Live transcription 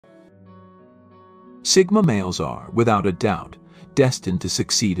Sigma males are, without a doubt, destined to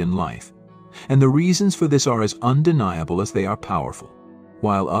succeed in life, and the reasons for this are as undeniable as they are powerful.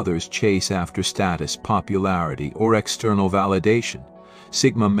 While others chase after status, popularity, or external validation,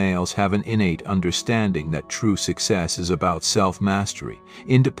 Sigma males have an innate understanding that true success is about self-mastery,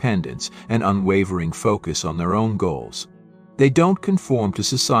 independence, and unwavering focus on their own goals. They don't conform to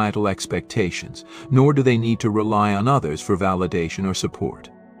societal expectations, nor do they need to rely on others for validation or support.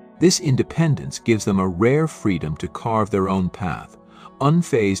 This independence gives them a rare freedom to carve their own path,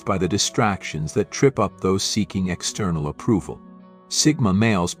 unfazed by the distractions that trip up those seeking external approval. Sigma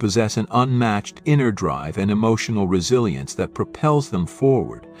males possess an unmatched inner drive and emotional resilience that propels them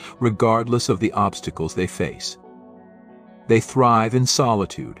forward, regardless of the obstacles they face. They thrive in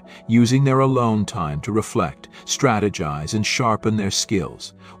solitude, using their alone time to reflect, strategize, and sharpen their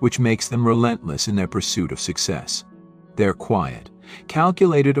skills, which makes them relentless in their pursuit of success. Their quiet,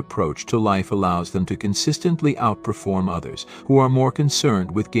 calculated approach to life allows them to consistently outperform others who are more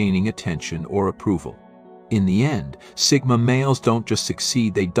concerned with gaining attention or approval. In the end, Sigma males don't just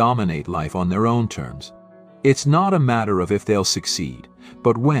succeed, they dominate life on their own terms. It's not a matter of if they'll succeed,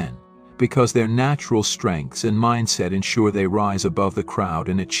 but when, because their natural strengths and mindset ensure they rise above the crowd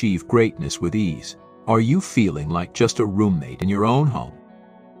and achieve greatness with ease. Are you feeling like just a roommate in your own home?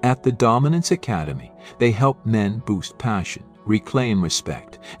 At the Dominance Academy, they help men boost passion, reclaim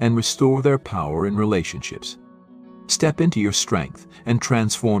respect, and restore their power in relationships. Step into your strength and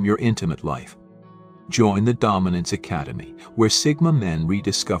transform your intimate life. Join the Dominance Academy, where Sigma men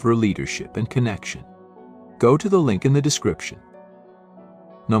rediscover leadership and connection. Go to the link in the description.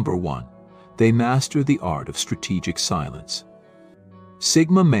 Number 1. They master the art of strategic silence.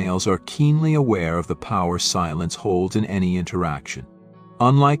 Sigma males are keenly aware of the power silence holds in any interaction.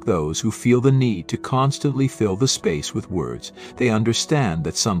 Unlike those who feel the need to constantly fill the space with words, they understand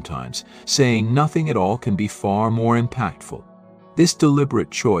that sometimes saying nothing at all can be far more impactful. This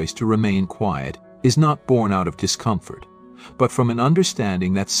deliberate choice to remain quiet is not born out of discomfort, but from an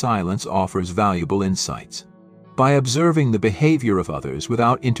understanding that silence offers valuable insights. By observing the behavior of others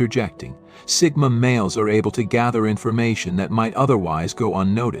without interjecting, Sigma males are able to gather information that might otherwise go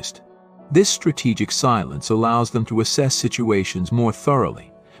unnoticed. This strategic silence allows them to assess situations more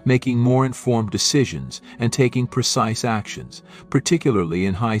thoroughly, making more informed decisions and taking precise actions, particularly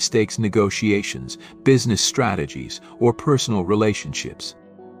in high-stakes negotiations, business strategies, or personal relationships.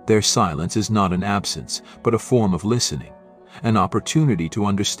 Their silence is not an absence, but a form of listening, an opportunity to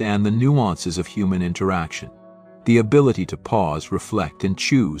understand the nuances of human interaction. The ability to pause, reflect, and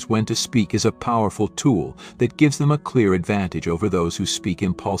choose when to speak is a powerful tool that gives them a clear advantage over those who speak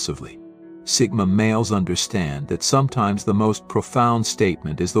impulsively. Sigma males understand that sometimes the most profound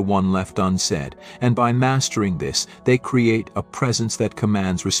statement is the one left unsaid, and by mastering this, they create a presence that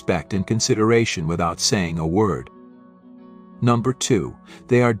commands respect and consideration without saying a word. Number 2.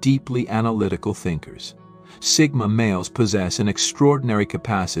 They are deeply analytical thinkers. Sigma males possess an extraordinary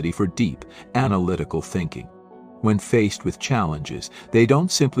capacity for deep, analytical thinking. When faced with challenges, they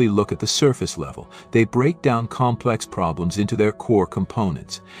don't simply look at the surface level, they break down complex problems into their core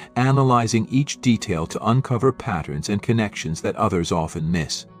components, analyzing each detail to uncover patterns and connections that others often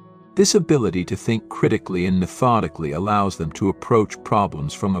miss. This ability to think critically and methodically allows them to approach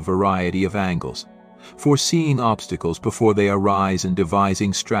problems from a variety of angles, foreseeing obstacles before they arise and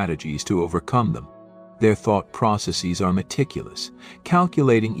devising strategies to overcome them. Their thought processes are meticulous,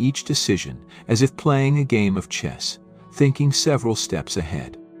 calculating each decision as if playing a game of chess, thinking several steps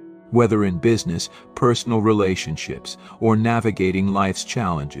ahead. Whether in business, personal relationships, or navigating life's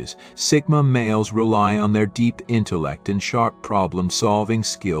challenges, Sigma males rely on their deep intellect and sharp problem-solving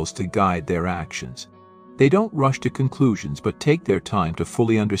skills to guide their actions. They don't rush to conclusions but take their time to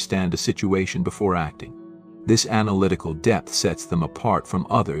fully understand a situation before acting. This analytical depth sets them apart from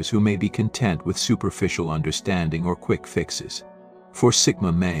others who may be content with superficial understanding or quick fixes. For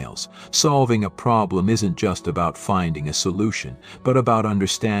Sigma males, solving a problem isn't just about finding a solution, but about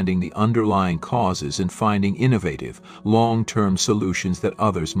understanding the underlying causes and finding innovative, long-term solutions that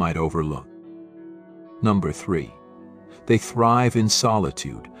others might overlook. Number 3. They thrive in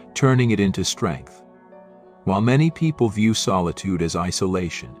solitude, turning it into strength. While many people view solitude as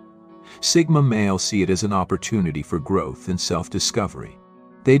isolation, Sigma males see it as an opportunity for growth and self-discovery.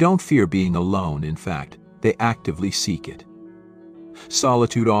 They don't fear being alone, in fact, they actively seek it.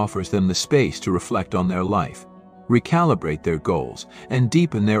 Solitude offers them the space to reflect on their life, recalibrate their goals, and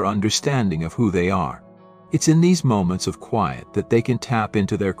deepen their understanding of who they are. It's in these moments of quiet that they can tap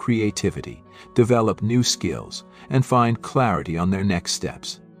into their creativity, develop new skills, and find clarity on their next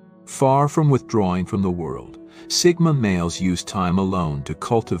steps. Far from withdrawing from the world, Sigma males use time alone to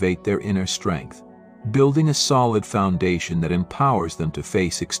cultivate their inner strength. building a solid foundation that empowers them to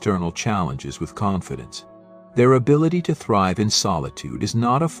face external challenges with confidence. Their ability to thrive in solitude is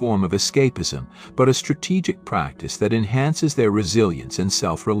not a form of escapism, but a strategic practice that enhances their resilience and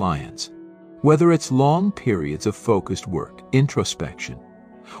self-reliance. Whether it's long periods of focused work, introspection,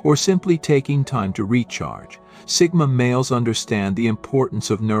 or simply taking time to recharge, Sigma males understand the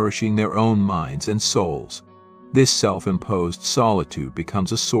importance of nourishing their own minds and souls. This self-imposed solitude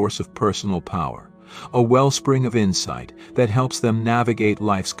becomes a source of personal power, a wellspring of insight that helps them navigate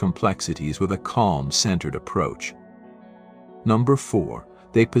life's complexities with a calm, centered approach. Number 4,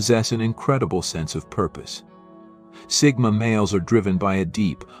 they possess an incredible sense of purpose. Sigma males are driven by a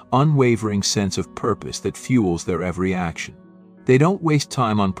deep, unwavering sense of purpose that fuels their every action. They don't waste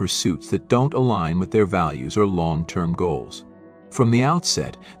time on pursuits that don't align with their values or long-term goals. From the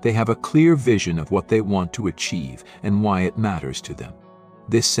outset, they have a clear vision of what they want to achieve and why it matters to them.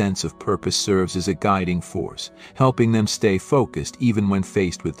 This sense of purpose serves as a guiding force, helping them stay focused even when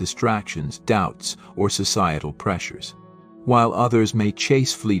faced with distractions, doubts, or societal pressures. While others may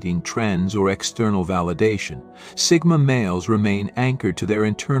chase fleeting trends or external validation, Sigma males remain anchored to their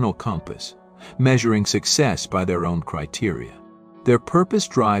internal compass, measuring success by their own criteria. Their purpose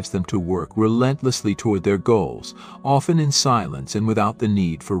drives them to work relentlessly toward their goals, often in silence and without the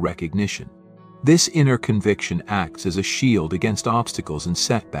need for recognition. This inner conviction acts as a shield against obstacles and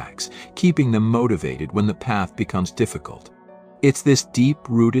setbacks, keeping them motivated when the path becomes difficult. It's this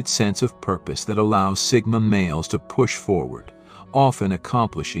deep-rooted sense of purpose that allows Sigma males to push forward, often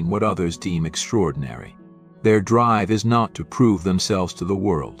accomplishing what others deem extraordinary. Their drive is not to prove themselves to the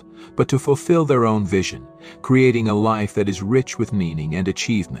world, but to fulfill their own vision, creating a life that is rich with meaning and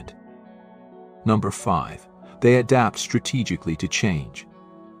achievement. Number 5, they adapt strategically to change.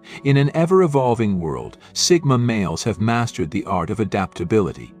 In an ever-evolving world, Sigma males have mastered the art of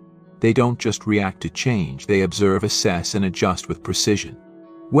adaptability. They don't just react to change, they observe, assess, and adjust with precision.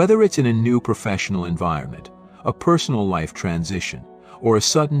 Whether it's in a new professional environment, a personal life transition, or a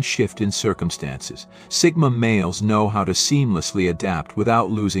sudden shift in circumstances, Sigma males know how to seamlessly adapt without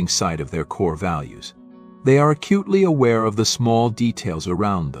losing sight of their core values. They are acutely aware of the small details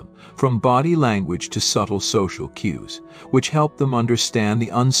around them, from body language to subtle social cues, which help them understand the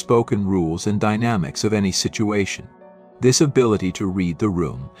unspoken rules and dynamics of any situation. This ability to read the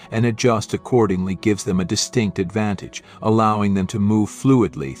room and adjust accordingly gives them a distinct advantage, allowing them to move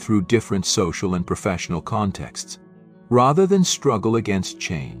fluidly through different social and professional contexts. Rather than struggle against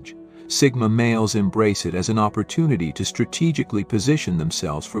change, Sigma males embrace it as an opportunity to strategically position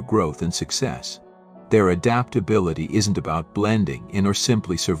themselves for growth and success. Their adaptability isn't about blending in or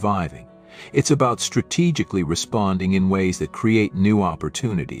simply surviving. It's about strategically responding in ways that create new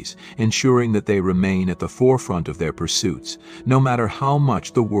opportunities, ensuring that they remain at the forefront of their pursuits, no matter how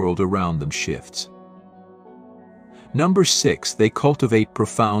much the world around them shifts. Number 6, they cultivate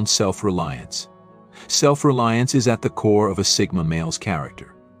profound self-reliance. Self-reliance is at the core of a Sigma male's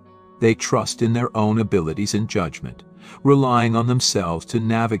character. They trust in their own abilities and judgment, relying on themselves to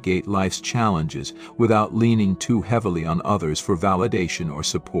navigate life's challenges without leaning too heavily on others for validation or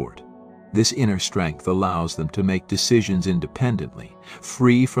support. This inner strength allows them to make decisions independently,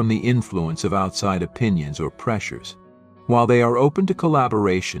 free from the influence of outside opinions or pressures. While they are open to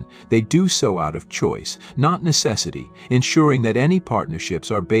collaboration, they do so out of choice, not necessity, ensuring that any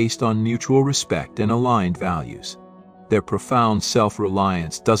partnerships are based on mutual respect and aligned values. Their profound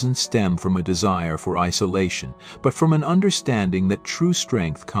self-reliance doesn't stem from a desire for isolation, but from an understanding that true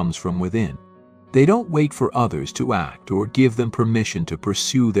strength comes from within. They don't wait for others to act or give them permission to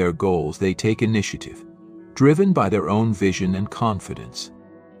pursue their goals. They take initiative, driven by their own vision and confidence.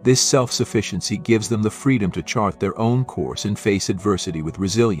 This self-sufficiency gives them the freedom to chart their own course and face adversity with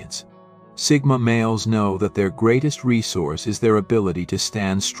resilience. Sigma males know that their greatest resource is their ability to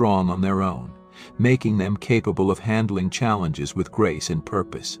stand strong on their own, making them capable of handling challenges with grace and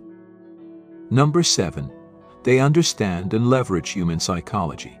purpose. Number 7, they understand and leverage human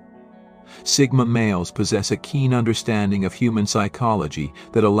psychology. Sigma males possess a keen understanding of human psychology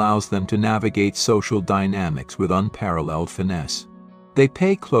that allows them to navigate social dynamics with unparalleled finesse. They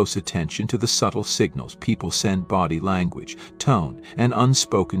pay close attention to the subtle signals people send: body language, tone, and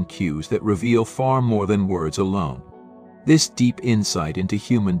unspoken cues that reveal far more than words alone. This deep insight into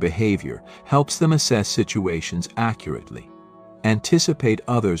human behavior helps them assess situations accurately, anticipate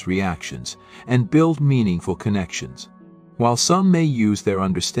others' reactions, and build meaningful connections. While some may use their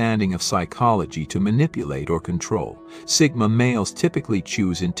understanding of psychology to manipulate or control, Sigma males typically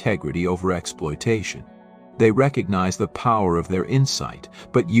choose integrity over exploitation. They recognize the power of their insight,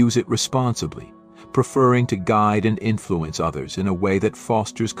 but use it responsibly, preferring to guide and influence others in a way that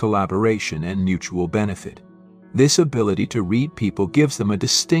fosters collaboration and mutual benefit. This ability to read people gives them a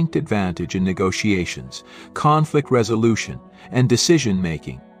distinct advantage in negotiations, conflict resolution, and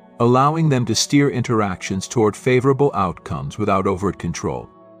decision-making, allowing them to steer interactions toward favorable outcomes without overt control.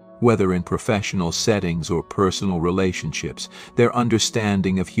 Whether in professional settings or personal relationships, their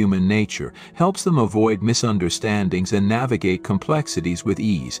understanding of human nature helps them avoid misunderstandings and navigate complexities with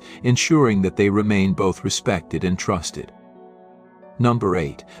ease, ensuring that they remain both respected and trusted. Number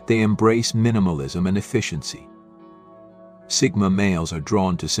 8. They embrace minimalism and efficiency. Sigma males are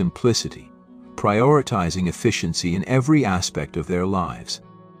drawn to simplicity, prioritizing efficiency in every aspect of their lives.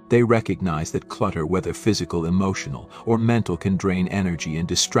 They recognize that clutter, whether physical, emotional, or mental, can drain energy and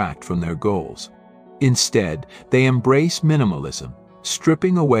distract from their goals. Instead, they embrace minimalism,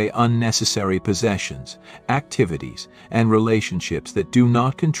 stripping away unnecessary possessions, activities, and relationships that do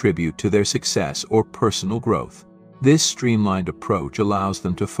not contribute to their success or personal growth. This streamlined approach allows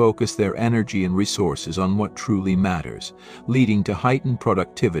them to focus their energy and resources on what truly matters, leading to heightened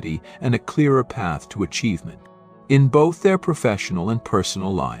productivity and a clearer path to achievement. In both their professional and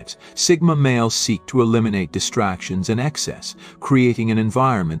personal lives, Sigma males seek to eliminate distractions and excess, creating an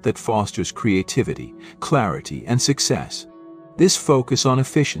environment that fosters creativity, clarity, and success. This focus on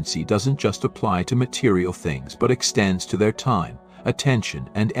efficiency doesn't just apply to material things but extends to their time, attention,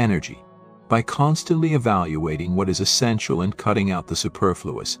 and energy. By constantly evaluating what is essential and cutting out the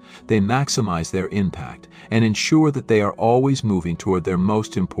superfluous, they maximize their impact and ensure that they are always moving toward their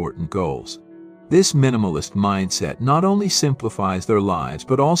most important goals. This minimalist mindset not only simplifies their lives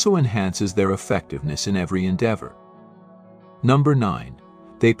but also enhances their effectiveness in every endeavor. Number 9.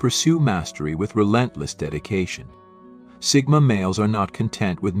 They pursue mastery with relentless dedication. Sigma males are not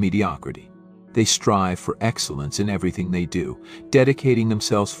content with mediocrity. They strive for excellence in everything they do, dedicating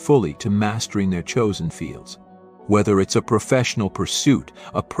themselves fully to mastering their chosen fields. Whether it's a professional pursuit,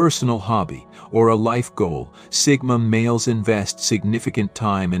 a personal hobby, or a life goal, Sigma males invest significant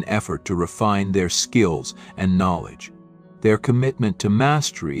time and effort to refine their skills and knowledge. Their commitment to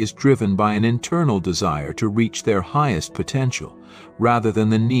mastery is driven by an internal desire to reach their highest potential, rather than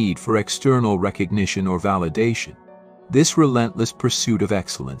the need for external recognition or validation. This relentless pursuit of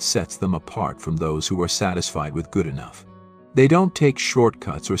excellence sets them apart from those who are satisfied with good enough. They don't take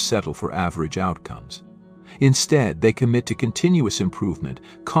shortcuts or settle for average outcomes. Instead, they commit to continuous improvement,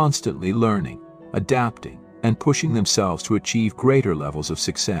 constantly learning, adapting, and pushing themselves to achieve greater levels of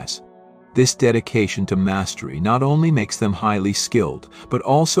success. This dedication to mastery not only makes them highly skilled, but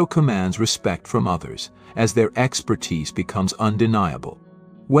also commands respect from others, as their expertise becomes undeniable.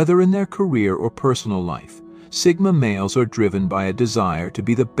 Whether in their career or personal life, Sigma males are driven by a desire to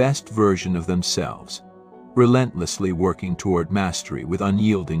be the best version of themselves, relentlessly working toward mastery with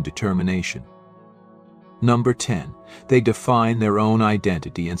unyielding determination. Number 10. They define their own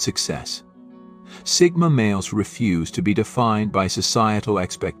identity and success. Sigma males refuse to be defined by societal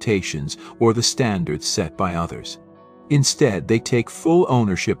expectations or the standards set by others. Instead, they take full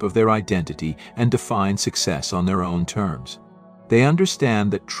ownership of their identity and define success on their own terms. They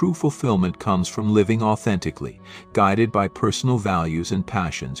understand that true fulfillment comes from living authentically, guided by personal values and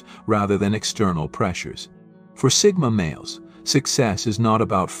passions rather than external pressures. For Sigma males, success is not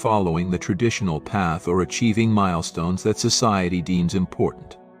about following the traditional path or achieving milestones that society deems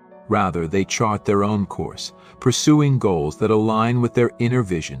important. Rather, they chart their own course, pursuing goals that align with their inner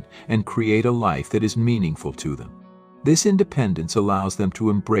vision and create a life that is meaningful to them. This independence allows them to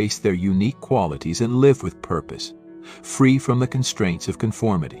embrace their unique qualities and live with purpose, free from the constraints of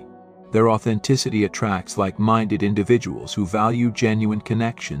conformity. Their authenticity attracts like-minded individuals who value genuine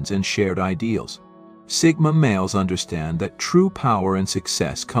connections and shared ideals. Sigma males understand that true power and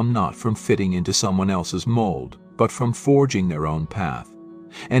success come not from fitting into someone else's mold, but from forging their own path.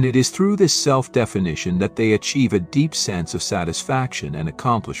 And it is through this self-definition that they achieve a deep sense of satisfaction and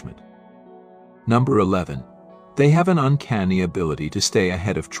accomplishment. Number 11. They have an uncanny ability to stay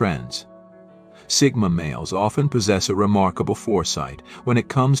ahead of trends. Sigma males often possess a remarkable foresight when it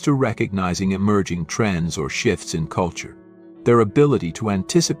comes to recognizing emerging trends or shifts in culture. Their ability to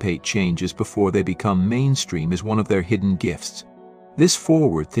anticipate changes before they become mainstream is one of their hidden gifts. This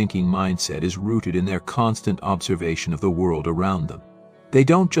forward-thinking mindset is rooted in their constant observation of the world around them. They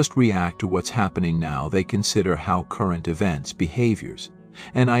don't just react to what's happening now, they consider how current events, behaviors,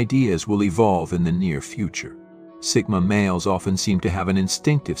 and ideas will evolve in the near future. Sigma males often seem to have an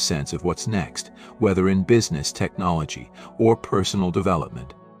instinctive sense of what's next, whether in business, technology, or personal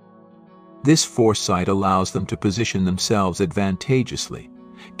development. This foresight allows them to position themselves advantageously,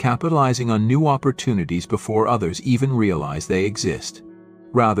 capitalizing on new opportunities before others even realize they exist.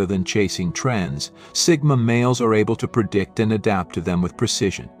 Rather than chasing trends, Sigma males are able to predict and adapt to them with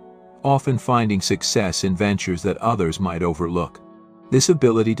precision, often finding success in ventures that others might overlook. This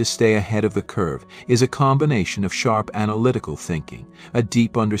ability to stay ahead of the curve is a combination of sharp analytical thinking, a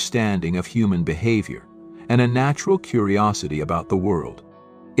deep understanding of human behavior, and a natural curiosity about the world.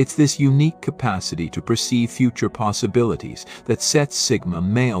 It's this unique capacity to perceive future possibilities that sets Sigma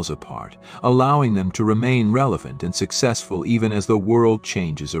males apart, allowing them to remain relevant and successful even as the world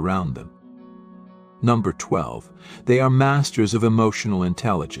changes around them. Number 12. They are masters of emotional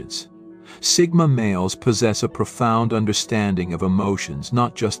intelligence. Sigma males possess a profound understanding of emotions,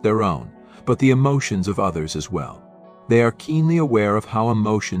 not just their own, but the emotions of others as well. They are keenly aware of how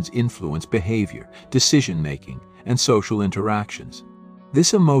emotions influence behavior, decision-making, and social interactions.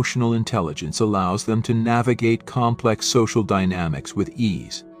 This emotional intelligence allows them to navigate complex social dynamics with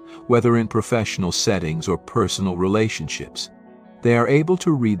ease, whether in professional settings or personal relationships. They are able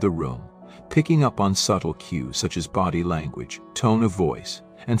to read the room, picking up on subtle cues such as body language, tone of voice,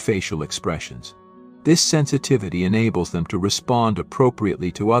 and facial expressions. This sensitivity enables them to respond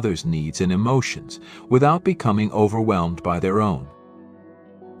appropriately to others' needs and emotions without becoming overwhelmed by their own.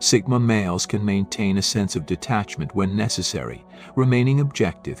 Sigma males can maintain a sense of detachment when necessary, remaining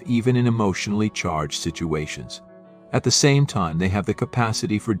objective even in emotionally charged situations. At the same time, they have the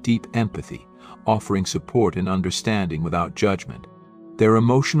capacity for deep empathy, offering support and understanding without judgment. Their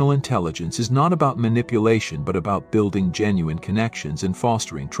emotional intelligence is not about manipulation but about building genuine connections and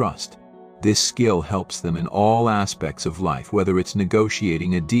fostering trust. This skill helps them in all aspects of life, whether it's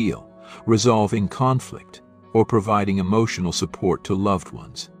negotiating a deal, resolving conflict, or providing emotional support to loved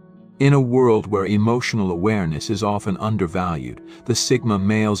ones. In a world where emotional awareness is often undervalued, the Sigma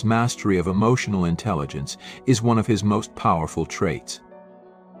male's mastery of emotional intelligence is one of his most powerful traits.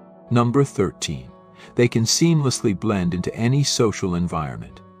 Number 13. They can seamlessly blend into any social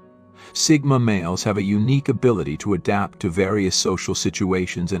environment. Sigma males have a unique ability to adapt to various social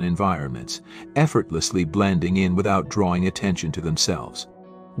situations and environments, effortlessly blending in without drawing attention to themselves.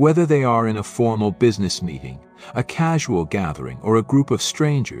 Whether they are in a formal business meeting, a casual gathering, or a group of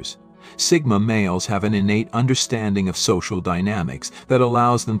strangers, Sigma males have an innate understanding of social dynamics that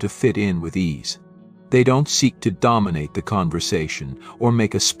allows them to fit in with ease. They don't seek to dominate the conversation or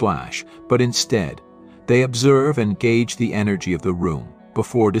make a splash, but instead, they observe and gauge the energy of the room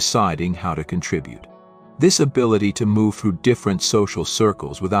before deciding how to contribute. This ability to move through different social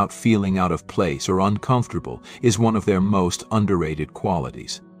circles without feeling out of place or uncomfortable is one of their most underrated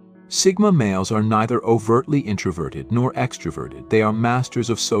qualities. Sigma males are neither overtly introverted nor extroverted. They are masters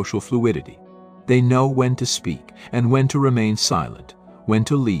of social fluidity. They know when to speak and when to remain silent, when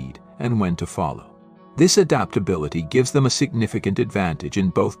to lead and when to follow. This adaptability gives them a significant advantage in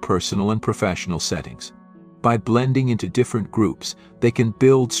both personal and professional settings. By blending into different groups, they can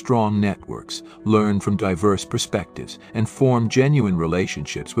build strong networks, learn from diverse perspectives, and form genuine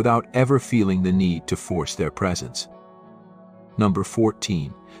relationships without ever feeling the need to force their presence. Number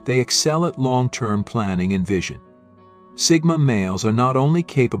 14. They excel at long-term planning and vision. Sigma males are not only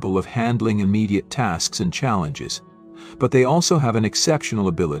capable of handling immediate tasks and challenges, but they also have an exceptional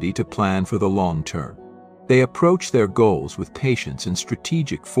ability to plan for the long term. They approach their goals with patience and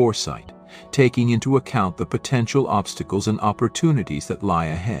strategic foresight, taking into account the potential obstacles and opportunities that lie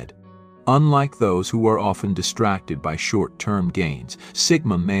ahead. Unlike those who are often distracted by short-term gains,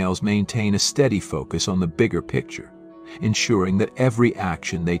 Sigma males maintain a steady focus on the bigger picture, ensuring that every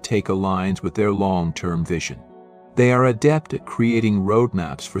action they take aligns with their long-term vision. They are adept at creating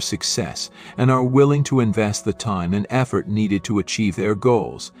roadmaps for success and are willing to invest the time and effort needed to achieve their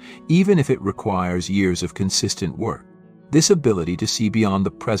goals, even if it requires years of consistent work. This ability to see beyond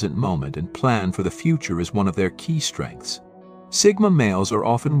the present moment and plan for the future is one of their key strengths. Sigma males are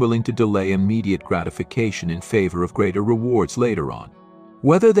often willing to delay immediate gratification in favor of greater rewards later on.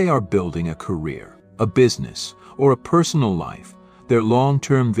 Whether they are building a career, a business, or a personal life, their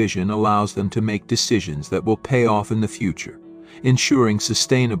long-term vision allows them to make decisions that will pay off in the future, ensuring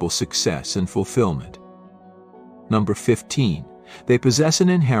sustainable success and fulfillment. Number 15. They possess an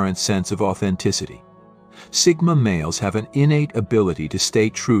inherent sense of authenticity. Sigma males have an innate ability to stay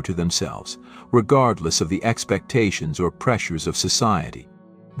true to themselves, regardless of the expectations or pressures of society.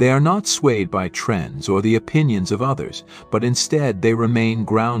 They are not swayed by trends or the opinions of others, but instead they remain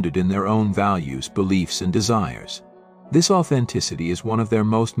grounded in their own values, beliefs, and desires. This authenticity is one of their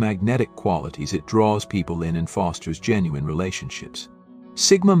most magnetic qualities. It draws people in and fosters genuine relationships.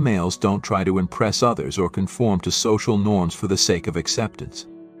 Sigma males don't try to impress others or conform to social norms for the sake of acceptance.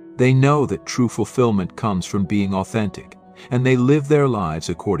 They know that true fulfillment comes from being authentic, and they live their lives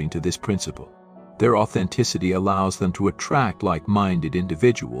according to this principle. Their authenticity allows them to attract like-minded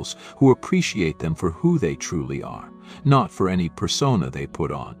individuals who appreciate them for who they truly are, not for any persona they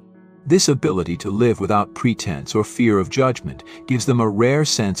put on. This ability to live without pretense or fear of judgment gives them a rare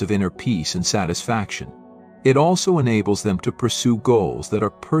sense of inner peace and satisfaction. It also enables them to pursue goals that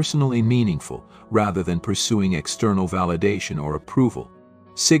are personally meaningful rather than pursuing external validation or approval.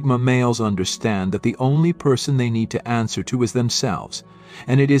 Sigma males understand that the only person they need to answer to is themselves,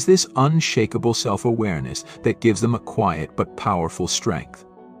 and it is this unshakable self-awareness that gives them a quiet but powerful strength.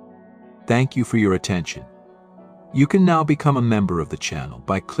 Thank you for your attention. You can now become a member of the channel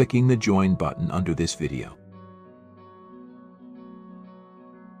by clicking the join button under this video.